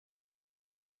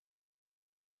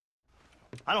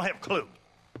I don't have a clue.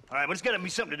 All right, but it's got to be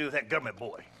something to do with that government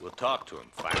boy. We'll talk to him,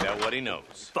 find out what he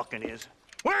knows. Fucking is.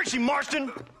 Where is she,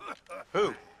 Marston?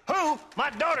 Who? Who? My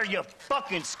daughter, you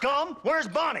fucking scum. Where's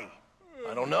Bonnie?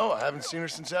 I don't know. I haven't seen her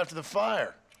since after the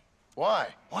fire. Why?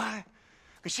 Why?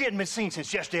 Because she hadn't been seen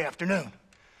since yesterday afternoon.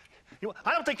 You know,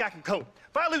 I don't think I can cope.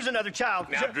 If I lose another child...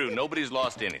 Now, Drew, nobody's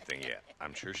lost anything yet.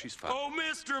 I'm sure she's fine. Oh,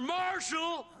 Mr.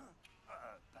 Marshall!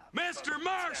 Mr.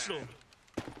 Marshall!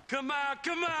 Come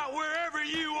out, wherever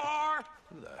you are!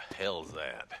 Who the hell's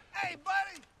that? Hey,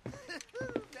 buddy!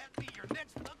 That'd be your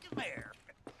next fucking mayor.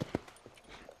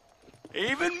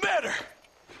 Even better!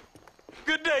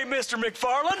 Good day, Mr.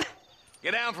 MacFarlane.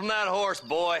 Get down from that horse,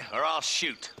 boy, or I'll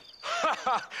shoot.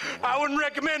 I wouldn't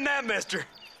recommend that, mister.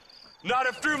 Not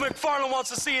if Drew MacFarlane wants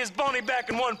to see his Bonnie back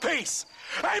in one piece.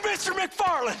 Hey, Mr.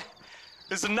 MacFarlane!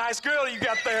 This is a nice girl you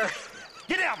got there.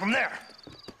 Get out from there!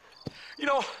 You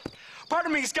know, part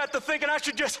of me's got to thinking I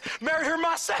should just marry her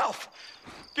myself.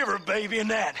 Give her a baby and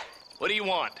that. What do you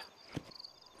want?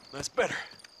 That's better.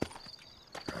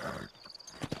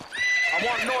 I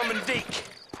want Norman Deek.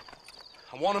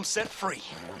 I want him set free.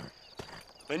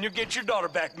 Then you'll get your daughter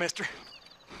back, mister.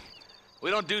 We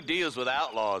don't do deals with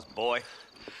outlaws, boy.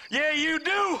 Yeah, you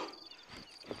do.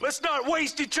 Let's not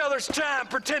waste each other's time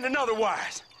pretending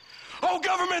otherwise. Oh,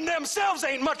 government themselves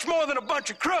ain't much more than a bunch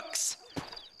of crooks.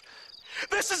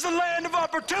 This is the land of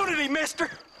opportunity, mister.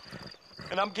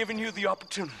 And I'm giving you the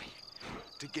opportunity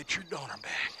to get your daughter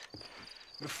back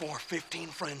before 15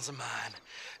 friends of mine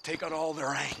take out all their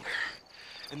anger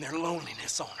and their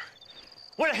loneliness on her.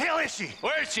 Where the hell is she?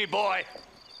 Where is she, boy?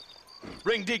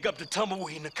 Bring Deek up to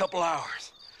Tumbleweed in a couple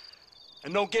hours.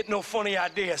 And don't get no funny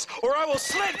ideas, or I will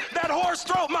slit that horse's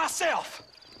throat myself.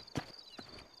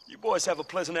 You boys have a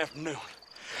pleasant afternoon.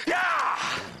 Yeah!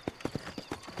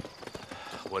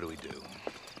 What do we do?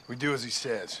 We do as he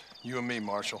says. You and me,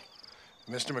 Marshal.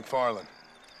 Mr. MacFarlane,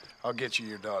 I'll get you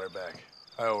your daughter back.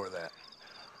 I owe her that.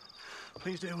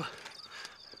 Please do.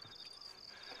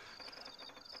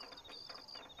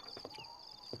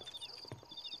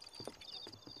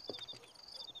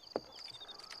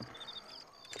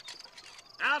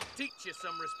 I'll teach you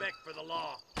some respect for the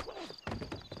law.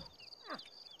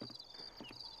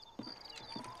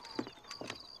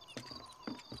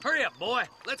 Hurry up, boy.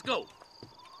 Let's go.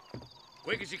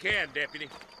 Quick as you can, Deputy.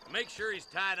 Make sure he's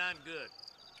tied on good.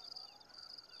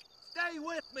 Stay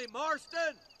with me,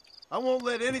 Marston. I won't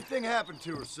let anything happen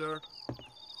to her, sir.